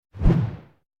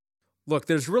Look,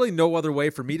 there's really no other way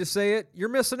for me to say it. You're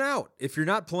missing out. If you're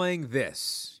not playing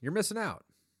this, you're missing out.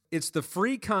 It's the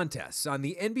free contests on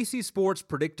the NBC Sports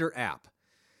Predictor app.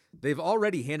 They've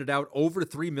already handed out over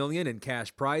 $3 million in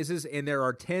cash prizes, and there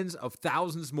are tens of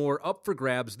thousands more up for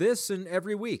grabs this and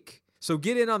every week. So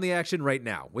get in on the action right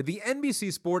now with the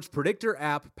NBC Sports Predictor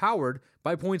app powered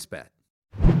by PointsBet.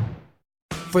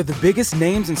 For the biggest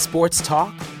names in sports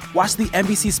talk, watch the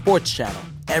NBC Sports Channel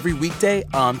every weekday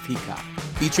on Peacock,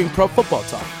 featuring Pro Football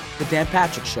Talk, The Dan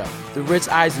Patrick Show, The Rich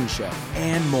Eisen Show,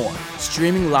 and more.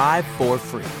 Streaming live for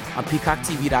free on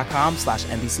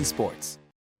peacocktv.com/NBC Sports.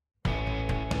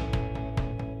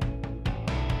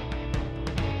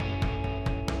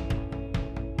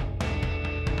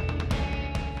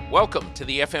 Welcome to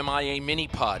the FMIA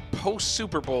Mini-Pod,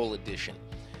 post-Super Bowl edition.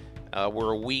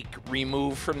 We're a week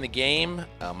removed from the game.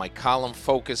 My column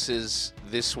focuses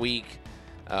this week,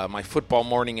 my Football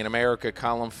Morning in America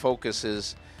column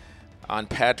focuses on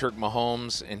Patrick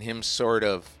Mahomes and him sort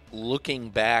of looking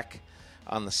back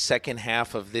on the second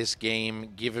half of this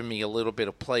game, giving me a little bit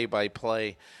of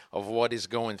play-by-play of what is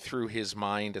going through his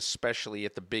mind, especially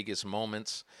at the biggest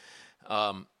moments.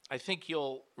 I think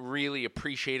you'll really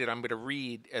appreciate it. I'm going to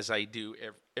read, as I do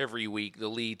every week, the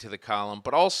lead to the column,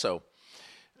 but also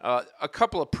a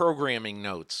couple of programming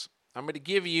notes. I'm going to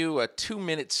give you a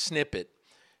 2-minute snippet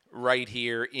right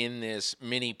here in this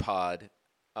mini pod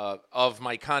of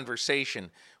my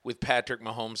conversation with Patrick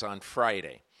Mahomes on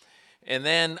Friday. And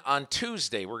then on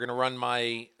Tuesday, we're going to run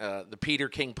the Peter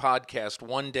King podcast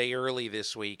one day early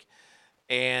this week.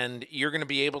 And you're going to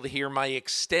be able to hear my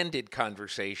extended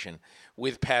conversation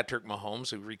with Patrick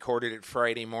Mahomes, who recorded it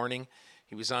Friday morning.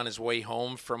 He was on his way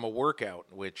home from a workout,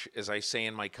 which, as I say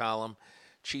in my column,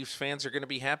 Chiefs fans are going to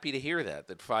be happy to hear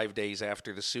that 5 days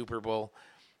after the Super Bowl,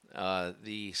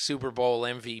 the Super Bowl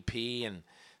MVP and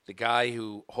the guy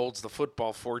who holds the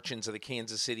football fortunes of the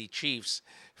Kansas City Chiefs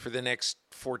for the next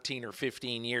 14 or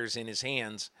 15 years in his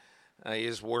hands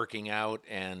is working out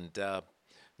and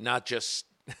not just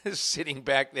sitting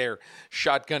back there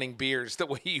shotgunning beers the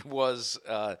way he was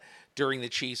during the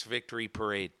Chiefs victory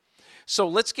parade. So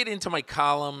let's get into my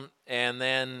column, and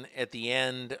then at the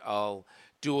end I'll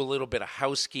do a little bit of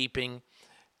housekeeping,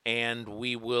 and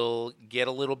we will get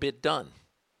a little bit done.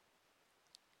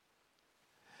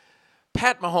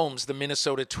 Pat Mahomes, the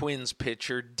Minnesota Twins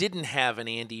pitcher, didn't have an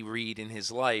Andy Reid in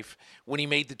his life when he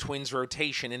made the Twins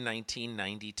rotation in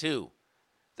 1992.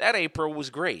 That April was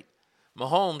great.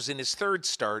 Mahomes, in his third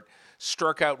start,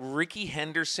 struck out Ricky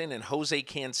Henderson and Jose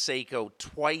Canseco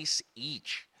twice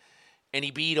each, and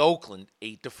he beat Oakland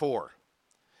 8-4.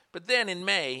 But then in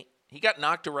May, he got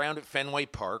knocked around at Fenway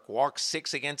Park, walked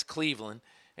 6 against Cleveland,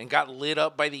 and got lit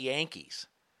up by the Yankees.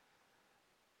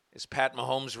 As Pat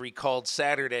Mahomes recalled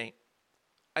Saturday,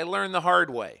 "I learned the hard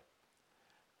way.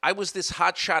 I was this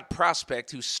hotshot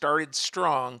prospect who started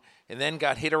strong and then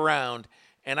got hit around,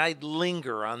 and I'd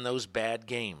linger on those bad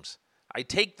games. I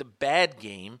take the bad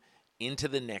game into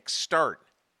the next start.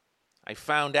 I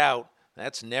found out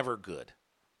that's never good."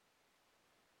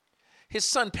 His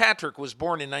son Patrick was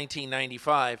born in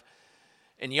 1995,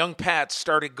 and young Pat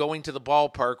started going to the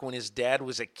ballpark when his dad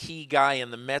was a key guy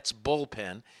in the Mets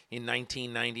bullpen in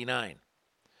 1999.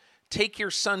 Take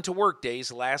your son to work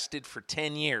days lasted for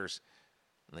 10 years,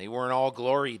 and they weren't all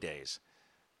glory days.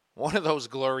 One of those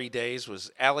glory days was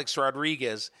Alex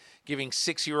Rodriguez giving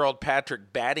 6-year-old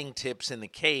Patrick batting tips in the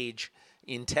cage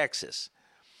in Texas.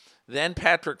 Then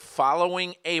Patrick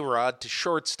following A-Rod to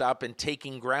shortstop and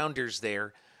taking grounders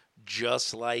there,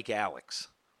 just like Alex.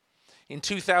 In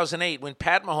 2008, when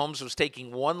Pat Mahomes was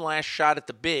taking one last shot at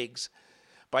the bigs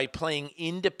by playing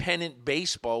independent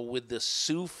baseball with the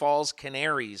Sioux Falls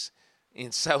Canaries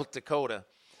in South Dakota,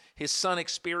 his son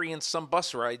experienced some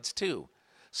bus rides too,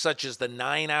 such as the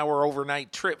 9-hour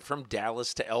overnight trip from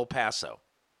Dallas to El Paso.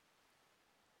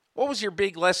 "What was your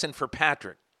big lesson for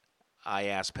Patrick?" I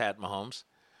asked Pat Mahomes.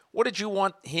 "What did you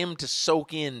want him to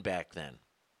soak in back then?"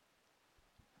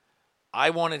 "I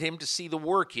wanted him to see the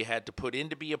work you had to put in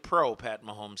to be a pro," Pat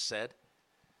Mahomes said.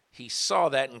 "He saw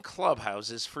that in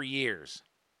clubhouses for years."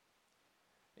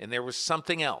 And there was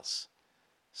something else,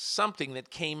 something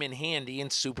that came in handy in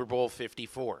Super Bowl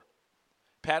 54.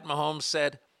 Pat Mahomes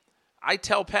said, "I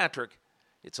tell Patrick,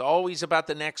 it's always about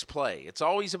the next play. It's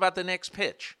always about the next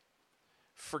pitch.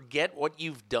 Forget what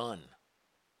you've done.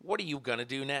 What are you going to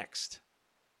do next?"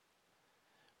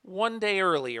 One day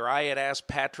earlier, I had asked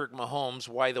Patrick Mahomes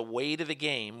why the way to the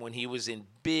game when he was in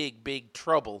big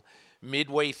trouble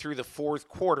midway through the fourth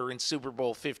quarter in Super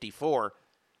Bowl 54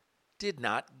 did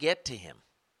not get to him.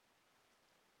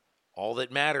 "All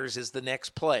that matters is the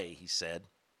next play," he said.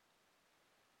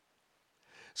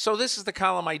 So this is the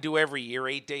column I do every year,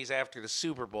 8 days after the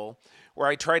Super Bowl, where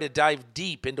I try to dive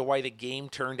deep into why the game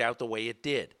turned out the way it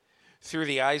did, through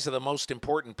the eyes of the most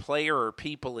important player or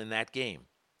people in that game.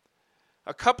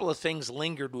 A couple of things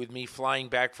lingered with me flying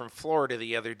back from Florida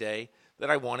the other day that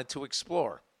I wanted to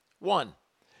explore. One,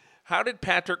 how did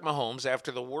Patrick Mahomes,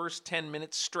 after the worst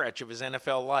 10-minute stretch of his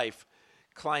NFL life,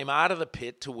 climb out of the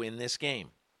pit to win this game?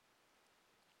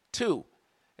 Two,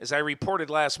 as I reported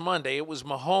last Monday, it was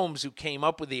Mahomes who came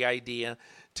up with the idea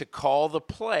to call the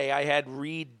play I had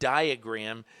Reed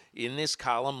diagram in this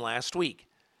column last week.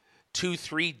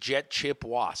 2-3 jet chip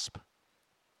wasp.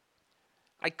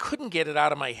 I couldn't get it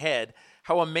out of my head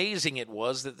how amazing it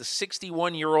was that the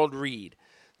 61-year-old Reed,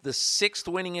 the sixth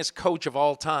winningest coach of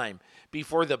all time,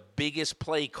 before the biggest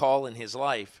play call in his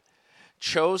life,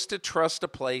 chose to trust a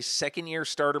play second-year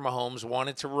starter Mahomes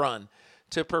wanted to run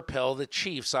to propel the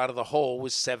Chiefs out of the hole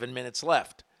with 7 minutes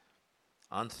left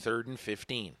on 3rd and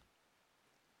 15.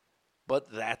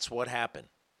 But that's what happened.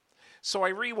 So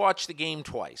I rewatched the game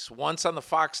twice, once on the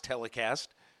Fox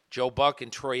telecast, Joe Buck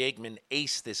and Troy Aikman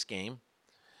aced this game,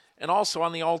 and also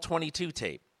on the All-22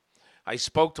 tape. I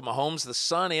spoke to Mahomes, the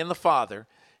son and the father,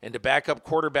 and to backup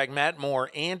quarterback Matt Moore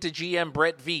and to GM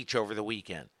Brett Veach over the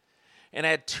weekend, and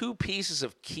had two pieces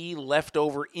of key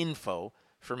leftover info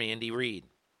from Andy Reid.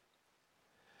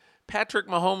 Patrick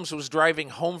Mahomes was driving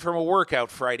home from a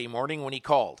workout Friday morning when he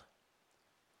called.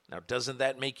 Now, doesn't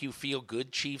that make you feel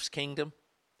good, Chiefs Kingdom?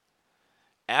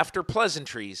 After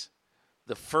pleasantries,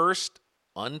 the first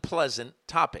unpleasant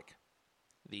topic,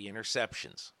 the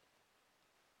interceptions.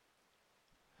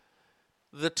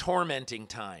 The tormenting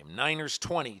time, Niners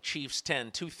 20, Chiefs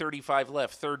 10, 2:35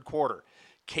 left, third quarter.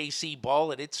 KC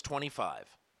ball at its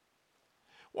 25.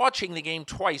 Watching the game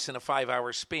twice in a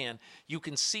 5-hour span, you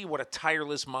can see what a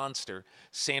tireless monster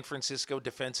San Francisco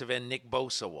defensive end Nick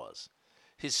Bosa was.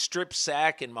 His strip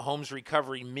sack and Mahomes'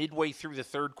 recovery midway through the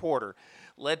third quarter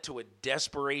led to a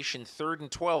desperation 3rd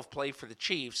and 12 play for the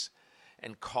Chiefs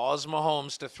and caused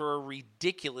Mahomes to throw a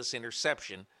ridiculous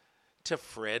interception to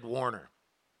Fred Warner.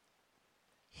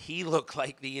 He looked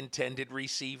like the intended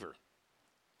receiver.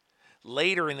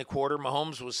 Later in the quarter,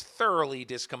 Mahomes was thoroughly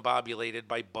discombobulated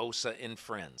by Bosa and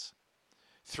friends.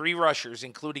 3 rushers,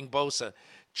 including Bosa,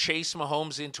 chased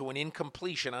Mahomes into an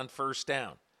incompletion on first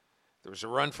down. There was a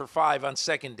run for 5 on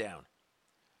second down.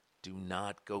 Do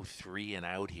not go 3 and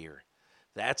out here.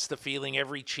 That's the feeling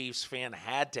every Chiefs fan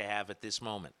had to have at this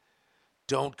moment.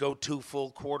 Don't go 2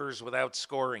 full quarters without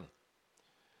scoring.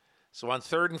 So on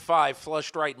 3rd and 5,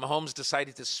 flushed right, Mahomes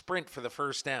decided to sprint for the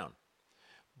first down.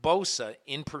 Bosa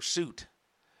in pursuit.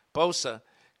 Bosa,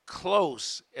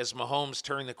 close as Mahomes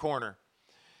turned the corner,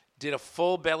 did a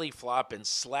full belly flop and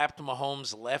slapped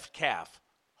Mahomes' left calf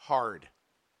hard.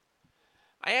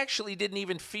 I actually didn't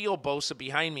even feel Bosa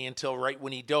behind me until right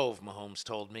when he dove, Mahomes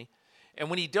told me. And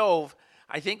when he dove,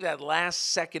 I think that last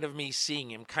second of me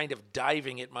seeing him kind of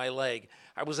diving at my leg,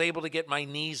 I was able to get my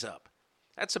knees up.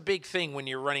 That's a big thing when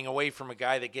you're running away from a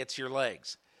guy that gets your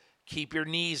legs. Keep your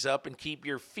knees up and keep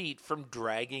your feet from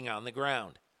dragging on the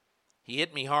ground. He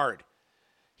hit me hard.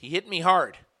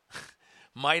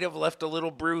 Might have left a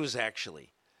little bruise,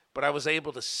 actually. But I was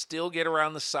able to still get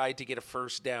around the side to get a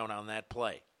first down on that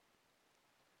play.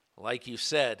 Like you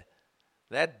said,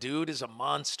 that dude is a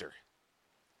monster.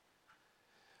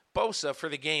 Bosa, for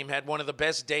the game, had one of the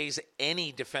best days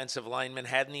any defensive lineman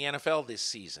had in the NFL this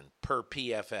season, per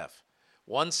PFF.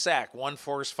 1 sack, 1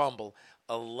 forced fumble,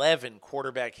 11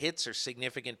 quarterback hits or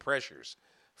significant pressures,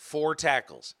 4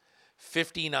 tackles,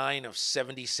 59 of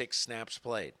 76 snaps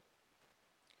played.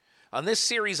 On this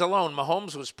series alone,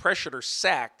 Mahomes was pressured or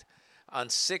sacked on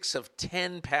 6 of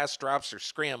 10 pass drops or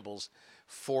scrambles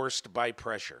forced by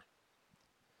pressure.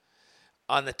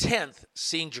 On the 10th,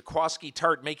 seeing Jaquaski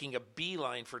Tart making a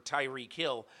beeline for Tyreek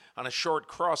Hill on a short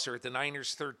crosser at the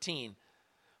Niners' 13,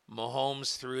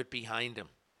 Mahomes threw it behind him.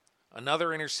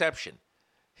 Another interception,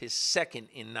 his second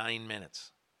in 9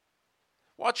 minutes.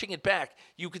 Watching it back,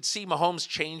 you could see Mahomes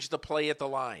change the play at the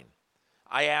line.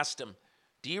 I asked him,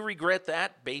 "Do you regret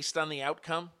that based on the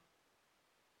outcome?"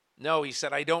 "No," he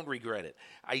said, "I don't regret it.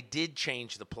 I did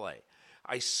change the play.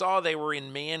 I saw they were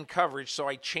in man coverage, so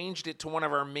I changed it to one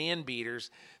of our man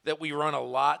beaters that we run a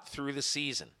lot through the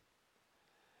season.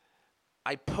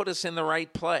 I put us in the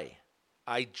right play.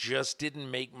 I just didn't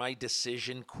make my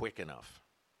decision quick enough."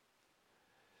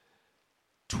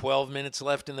 12 minutes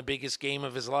left in the biggest game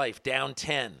of his life, down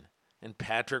 10, and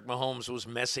Patrick Mahomes was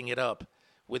messing it up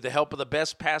with the help of the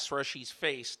best pass rush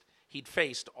he'd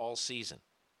faced all season.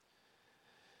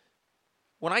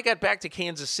 When I got back to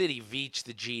Kansas City, Veach,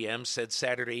 the GM, said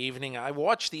Saturday evening, I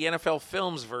watched the NFL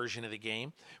Films version of the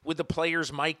game with the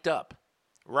players mic'd up.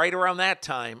 Right around that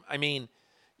time,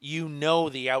 you know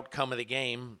the outcome of the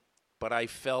game, but I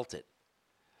felt it.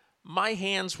 My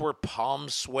hands were palm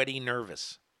sweaty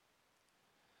nervous.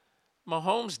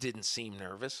 Mahomes didn't seem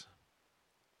nervous.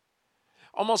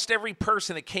 Almost every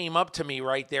person that came up to me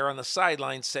right there on the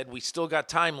sideline said, "We still got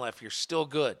time left. You're still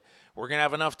good. We're going to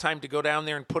have enough time to go down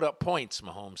there and put up points,"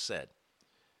 Mahomes said.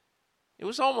 It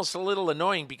was almost a little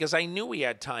annoying because I knew we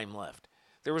had time left.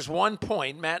 There was one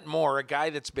point, Matt Moore, a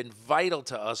guy that's been vital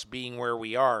to us being where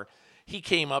we are, he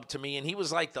came up to me and he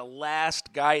was like the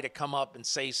last guy to come up and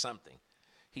say something.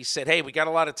 He said, "Hey, we got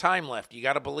a lot of time left. You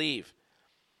got to believe."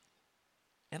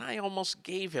 And I almost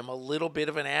gave him a little bit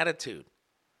of an attitude.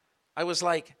 I was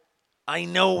like, "I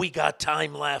know we got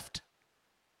time left."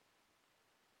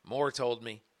 Moore told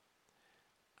me,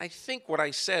 I think what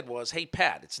I said was, "Hey,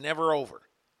 Pat, it's never over."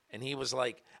 And he was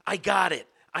like, I got it.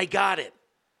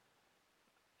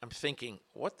 I'm thinking,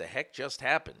 what the heck just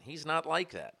happened? He's not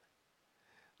like that.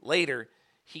 Later,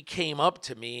 he came up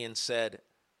to me and said,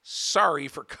 "Sorry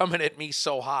for coming at me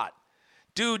so hot.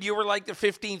 Dude, you were like the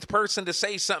 15th person to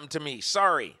say something to me.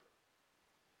 Sorry."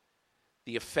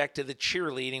 The effect of the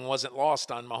cheerleading wasn't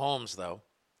lost on Mahomes, though.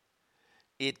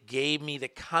 It gave me the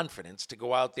confidence to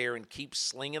go out there and keep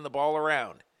slinging the ball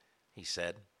around, he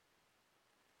said.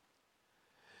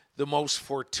 The most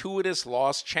fortuitous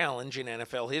loss challenge in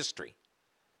NFL history.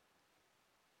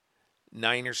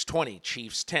 Niners 20,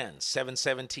 Chiefs 10,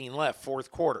 7:17 left, fourth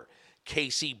quarter.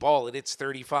 KC ball at its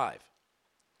 35.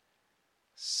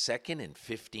 2nd and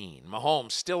 15.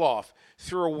 Mahomes still off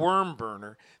through a worm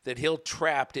burner that Hill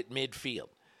trapped at midfield.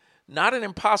 Not an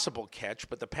impossible catch,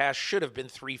 but the pass should have been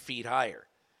 3 feet higher.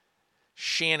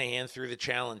 Shanahan threw the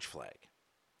challenge flag.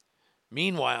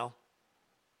 Meanwhile,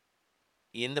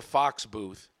 in the Fox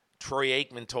booth, Troy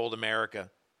Aikman told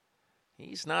America,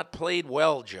 "He's not played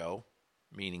well, Joe,"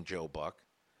 meaning Joe Buck.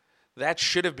 "That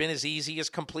should have been as easy as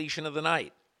completion of the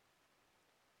night."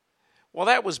 While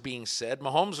that was being said,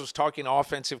 Mahomes was talking to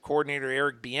offensive coordinator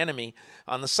Eric Bieniemy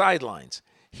on the sidelines.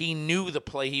 He knew the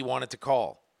play he wanted to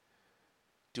call.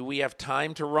 "Do we have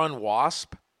time to run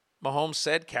WASP?" Mahomes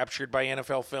said, captured by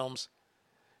NFL Films.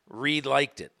 Reed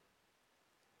liked it.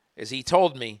 As he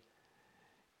told me,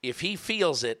 if he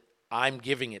feels it, I'm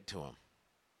giving it to him.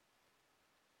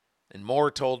 And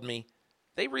Moore told me,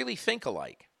 they really think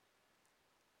alike.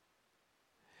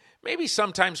 Maybe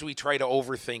sometimes we try to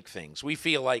overthink things. We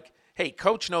feel like, hey,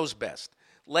 coach knows best.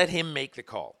 Let him make the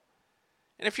call.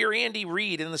 And if you're Andy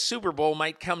Reid and the Super Bowl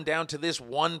might come down to this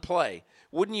one play,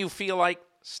 wouldn't you feel like,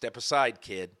 step aside,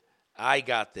 kid. I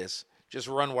got this. Just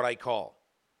run what I call.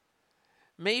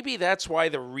 Maybe that's why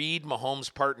the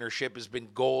Reid-Mahomes partnership has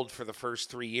been gold for the first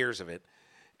 3 years of it.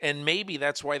 And maybe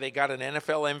that's why they got an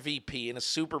NFL MVP and a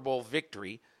Super Bowl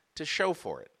victory to show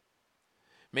for it.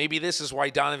 Maybe this is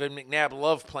why Donovan McNabb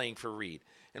loved playing for Reid,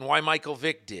 and why Michael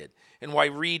Vick did, and why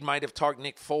Reid might have talked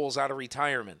Nick Foles out of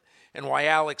retirement, and why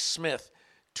Alex Smith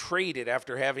traded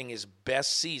after having his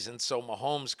best season so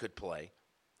Mahomes could play.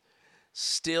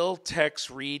 Still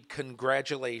texts Reid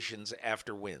congratulations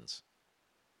after wins.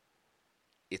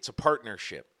 It's a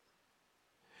partnership.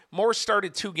 Moore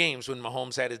started 2 games when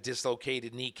Mahomes had a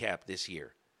dislocated kneecap this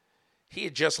year. He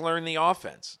had just learned the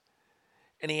offense.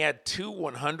 And he had 2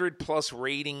 100-plus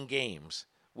rating games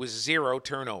with 0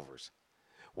 turnovers.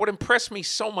 What impressed me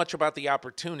so much about the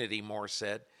opportunity, Moore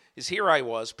said, is here I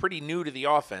was, pretty new to the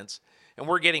offense, and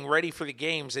we're getting ready for the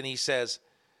games, and he says,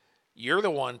 "You're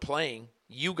the one playing.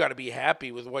 You got to be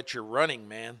happy with what you're running,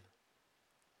 man."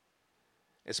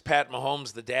 As Pat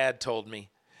Mahomes, the dad, told me,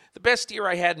 the best year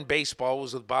I had in baseball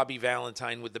was with Bobby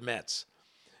Valentine with the Mets,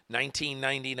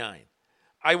 1999.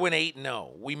 I went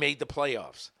 8-0. We made the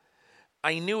playoffs.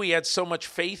 I knew he had so much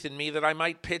faith in me that I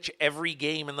might pitch every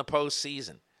game in the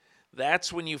postseason.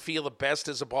 That's when you feel the best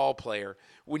as a ball player,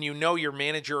 when you know your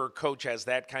manager or coach has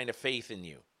that kind of faith in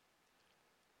you.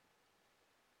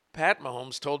 Pat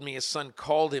Mahomes told me his son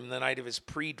called him the night of his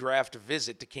pre-draft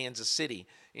visit to Kansas City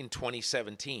in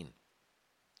 2017.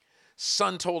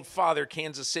 Son told father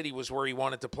Kansas City was where he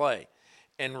wanted to play,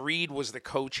 and Reid was the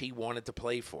coach he wanted to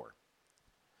play for.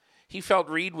 He felt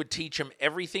Reid would teach him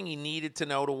everything he needed to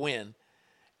know to win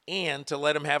and to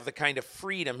let him have the kind of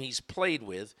freedom he's played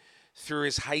with through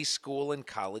his high school and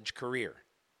college career.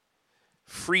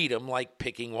 Freedom like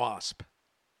picking WASP.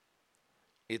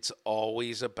 It's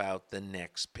always about the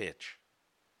next pitch.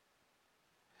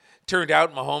 Turned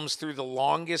out Mahomes threw the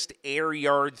longest air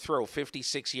yard throw,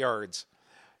 56 yards,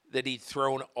 that he'd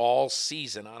thrown all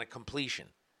season on a completion.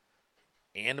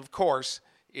 And, of course,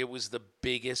 it was the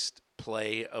biggest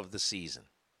play of the season.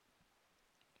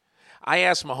 I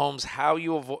asked Mahomes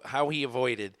how he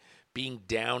avoided being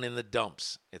down in the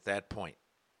dumps at that point.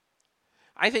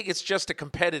 I think it's just a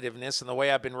competitiveness in the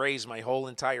way I've been raised my whole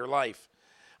entire life.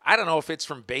 I don't know if it's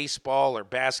from baseball or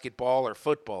basketball or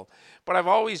football, but I've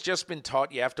always just been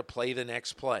taught you have to play the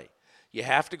next play. You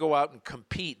have to go out and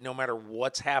compete no matter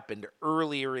what's happened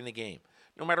earlier in the game,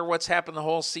 no matter what's happened the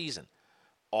whole season.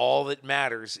 All that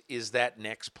matters is that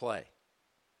next play.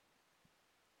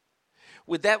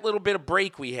 With that little bit of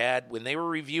break we had when they were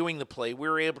reviewing the play, we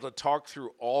were able to talk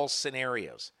through all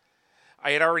scenarios.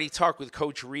 I had already talked with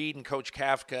Coach Reed and Coach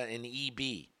Kafka and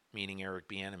EB, meaning Eric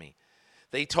Bieniemy.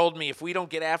 They told me if we don't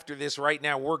get after this right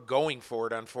now, we're going for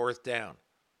it on fourth down.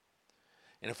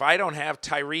 And if I don't have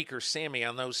Tyreek or Sammy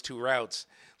on those two routes,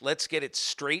 let's get it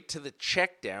straight to the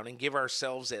check down and give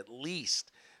ourselves at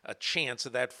least a chance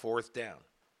of that fourth down.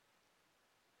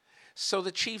 So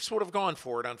the Chiefs would have gone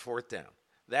for it on fourth down.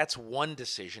 That's one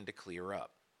decision to clear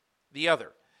up. The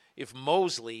other, if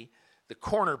Mosley, the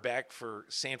cornerback for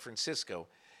San Francisco,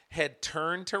 had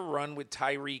turned to run with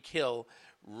Tyreek Hill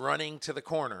running to the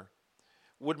corner,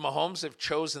 would Mahomes have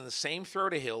chosen the same throw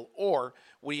to Hill, or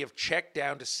would he have checked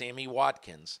down to Sammy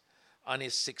Watkins on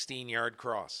his 16-yard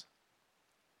cross?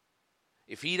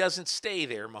 If he doesn't stay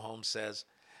there, Mahomes says,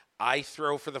 I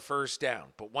throw for the first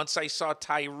down. But once I saw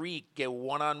Tyreek get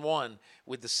one-on-one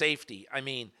with the safety,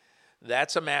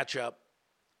 that's a matchup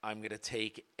I'm going to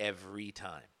take every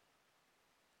time.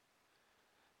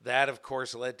 That, of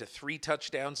course, led to 3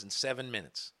 touchdowns in 7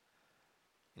 minutes,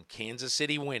 and Kansas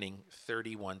City winning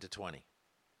 31-20.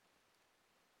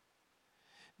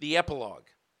 The epilogue,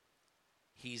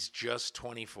 he's just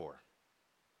 24.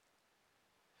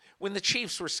 When the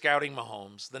Chiefs were scouting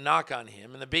Mahomes, the knock on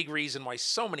him, and the big reason why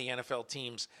so many NFL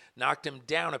teams knocked him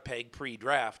down a peg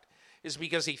pre-draft, is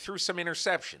because he threw some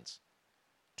interceptions,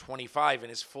 25 in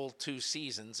his full 2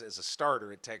 seasons as a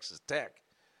starter at Texas Tech.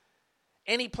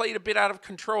 And he played a bit out of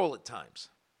control at times.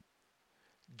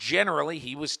 Generally,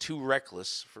 he was too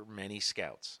reckless for many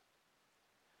scouts.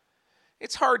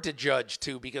 It's hard to judge,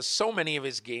 too, because so many of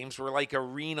his games were like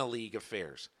Arena League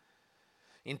affairs.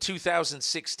 In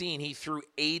 2016, he threw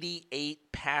 88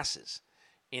 passes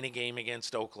in a game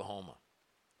against Oklahoma.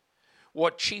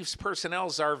 What Chiefs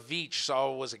personnel Czar Veach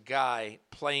saw was a guy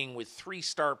playing with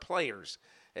 3-star players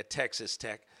at Texas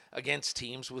Tech against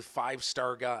teams with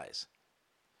 5-star guys.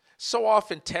 So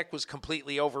often Tech was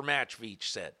completely overmatched, Veach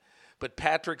said. But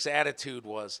Patrick's attitude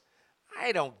was,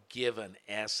 I don't give an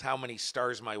S how many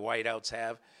stars my wideouts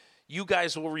have. You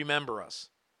guys will remember us.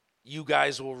 You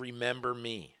guys will remember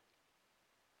me.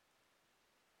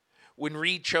 When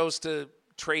Reed chose to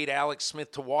trade Alex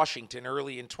Smith to Washington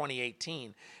early in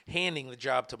 2018, handing the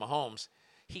job to Mahomes,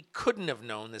 he couldn't have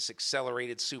known this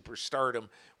accelerated superstardom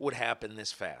would happen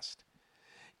this fast.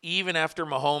 Even after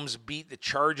Mahomes beat the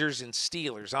Chargers and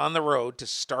Steelers on the road to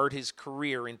start his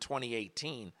career in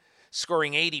 2018,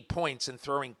 scoring 80 points and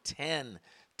throwing 10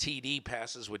 TD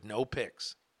passes with no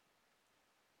picks.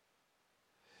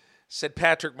 Said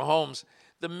Patrick Mahomes,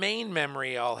 the main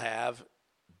memory I'll have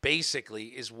basically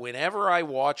is whenever I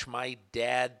watch my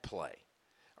dad play,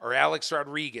 or Alex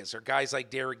Rodriguez, or guys like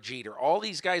Derek Jeter, all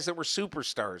these guys that were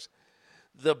superstars,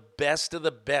 the best of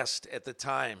the best at the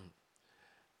time,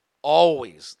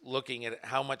 always looking at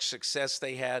how much success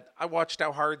they had. I watched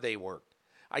how hard they worked.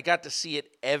 I got to see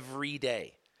it every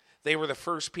day. They were the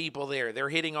first people there. They're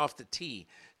hitting off the tee,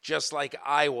 just like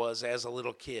I was as a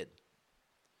little kid.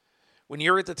 When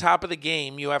you're at the top of the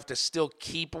game, you have to still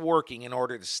keep working in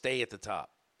order to stay at the top.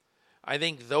 I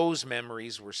think those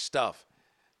memories were stuff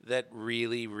that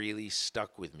really, really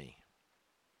stuck with me.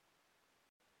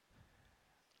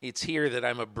 It's here that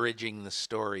I'm abridging the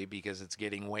story because it's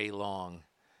getting way long,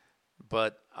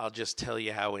 but I'll just tell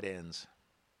you how it ends.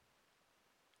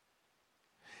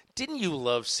 Didn't you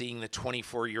love seeing the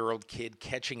 24-year-old kid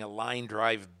catching a line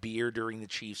drive beer during the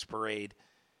Chiefs parade?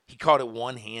 He caught it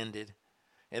one-handed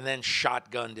and then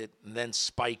shotgunned it and then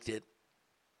spiked it.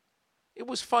 It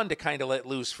was fun to kind of let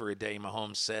loose for a day,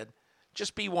 Mahomes said.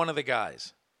 Just be one of the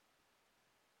guys.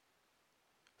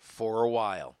 For a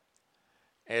while.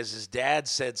 As his dad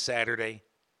said Saturday,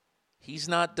 he's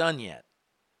not done yet.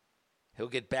 He'll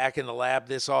get back in the lab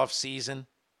this offseason.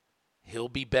 He'll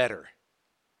be better.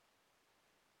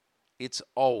 It's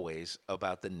always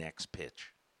about the next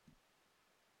pitch.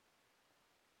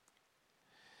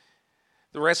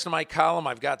 The rest of my column,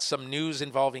 I've got some news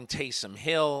involving Taysom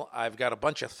Hill. I've got a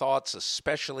bunch of thoughts,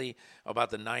 especially about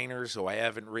the Niners, who I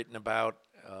haven't written about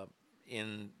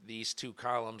in these 2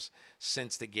 columns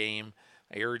since the game.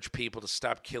 I urge people to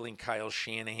stop killing Kyle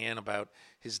Shanahan about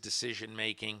his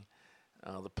decision-making.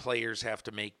 The players have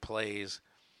to make plays.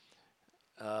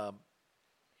 What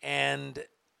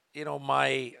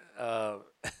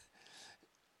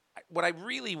I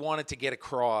really wanted to get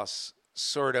across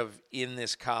sort of in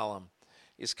this column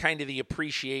is kind of the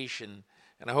appreciation,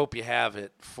 and I hope you have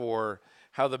it, for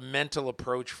how the mental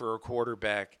approach for a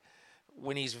quarterback,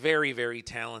 when he's very, very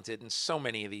talented, and so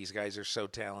many of these guys are so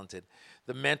talented,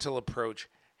 the mental approach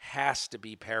has to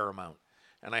be paramount.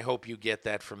 And I hope you get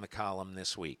that from the column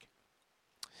this week.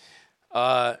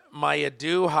 My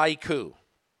adieu haiku.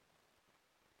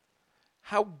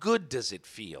 How good does it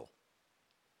feel,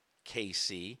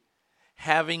 KC,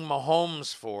 having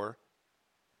Mahomes for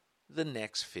the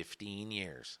next 15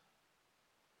 years?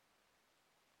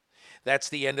 That's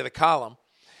the end of the column.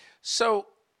 So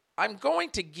I'm going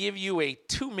to give you a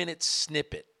 2-minute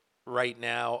snippet right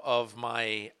now of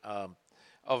my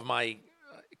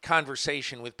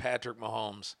conversation with Patrick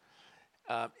Mahomes.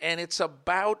 And it's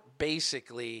about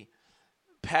basically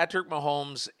Patrick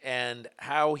Mahomes and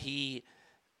how he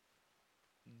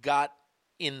got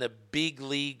in the big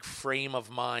league frame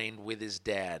of mind with his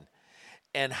dad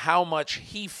and how much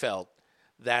he felt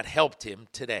that helped him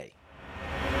today.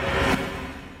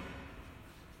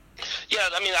 Yeah,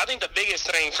 I mean, I think the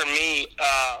biggest thing for me,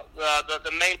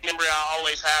 the main memory I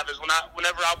always have is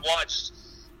whenever I watched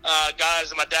guys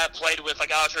that my dad played with, like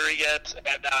Alex Rodriguez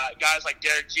and guys like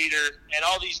Derek Jeter and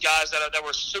all these guys that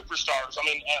were superstars. I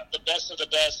mean, the best of the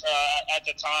best at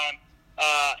the time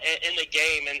in the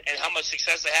game, and how much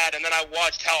success they had. And then I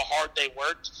watched how hard they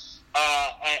worked,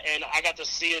 and I got to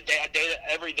see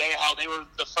every day how they were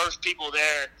the first people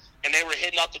there. And they were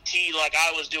hitting off the tee like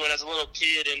I was doing as a little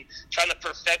kid and trying to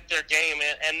perfect their game.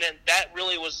 And then that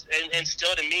really was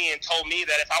instilled in me and told me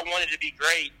that if I wanted to be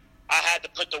great, I had to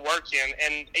put the work in.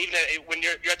 And even when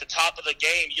you're at the top of the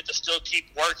game, you have to still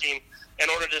keep working in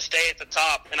order to stay at the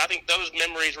top. And I think those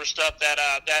memories were stuff that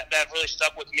really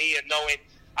stuck with me, and knowing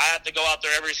I have to go out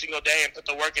there every single day and put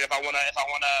the work in if I want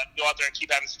to go out there and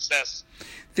keep having success.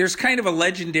 There's kind of a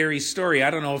legendary story. I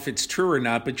don't know if it's true or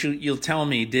not, but you'll tell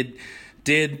me.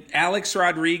 Did Alex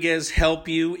Rodriguez help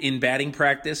you in batting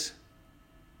practice?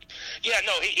 Yeah,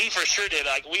 no, he for sure did.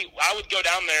 I would go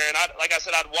down there, and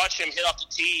I'd watch him hit off the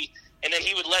tee, and then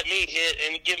he would let me hit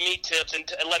and give me tips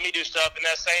and let me do stuff. And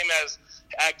that same as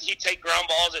he'd take ground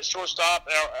balls at shortstop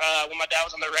when my dad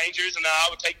was on the Rangers, and I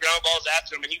would take ground balls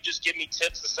after him, and he'd just give me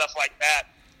tips and stuff like that.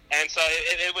 And so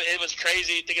it was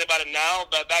crazy thinking about it now,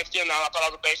 but back then I thought I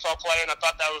was a baseball player, and I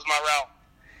thought that was my route.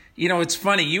 You know, it's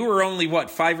funny. You were only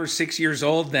 5 or 6 years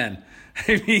old then.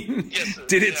 I mean, yes,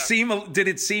 did it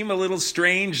seem a little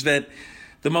strange that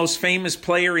the most famous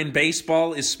player in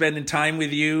baseball is spending time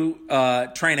with you,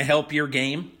 trying to help your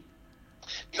game?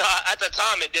 No, at the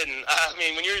time it didn't. I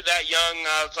mean, when you're that young,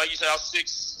 like you said, I was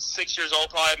six years old,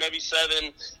 probably maybe 7,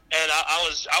 and I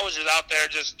was just out there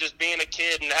just being a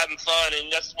kid and having fun,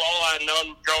 and that's all I had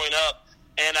known growing up.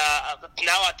 And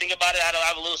now I think about it, I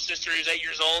have a little sister who's 8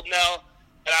 years old now.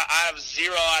 And I have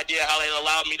zero idea how they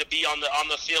allowed me to be on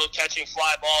the field catching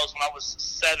fly balls when I was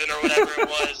 7 or whatever it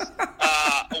was,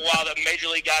 while the major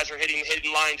league guys were hitting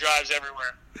line drives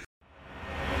everywhere.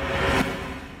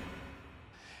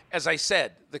 As I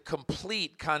said, the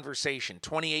complete conversation,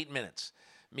 28 minutes,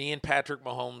 me and Patrick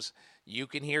Mahomes, you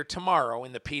can hear tomorrow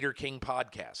in the Peter King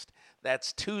podcast.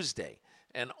 That's Tuesday,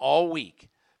 and all week,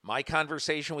 my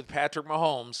conversation with Patrick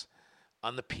Mahomes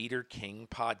on the Peter King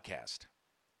podcast.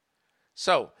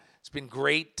 So, it's been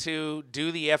great to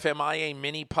do the FMIA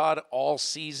mini-pod all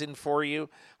season for you.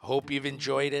 I hope you've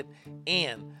enjoyed it,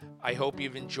 and I hope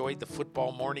you've enjoyed the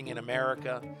Football Morning in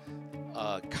America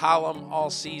column all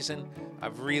season.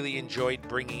 I've really enjoyed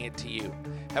bringing it to you.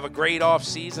 Have a great off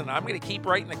season. I'm going to keep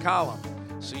writing the column,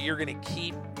 so you're going to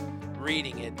keep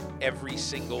reading it every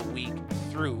single week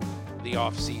through the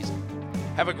off season.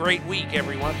 Have a great week,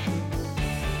 everyone.